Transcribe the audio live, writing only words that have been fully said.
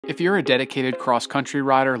If you're a dedicated cross-country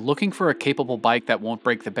rider looking for a capable bike that won't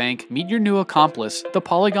break the bank, meet your new accomplice, the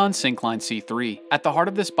Polygon Syncline C3. At the heart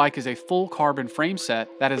of this bike is a full carbon frame set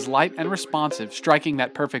that is light and responsive, striking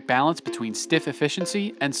that perfect balance between stiff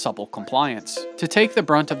efficiency and supple compliance. To take the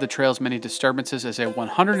brunt of the trail's many disturbances is a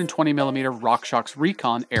 120mm RockShox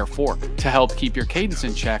Recon Air Fork. To help keep your cadence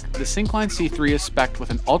in check, the Syncline C3 is spec'd with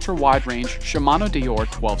an ultra-wide-range Shimano Dior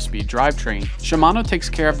 12-speed drivetrain. Shimano takes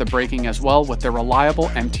care of the braking as well with their reliable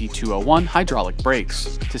MT201 hydraulic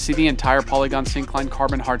brakes. To see the entire Polygon Syncline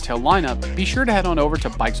carbon hardtail lineup, be sure to head on over to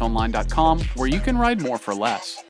BikesOnline.com, where you can ride more for less.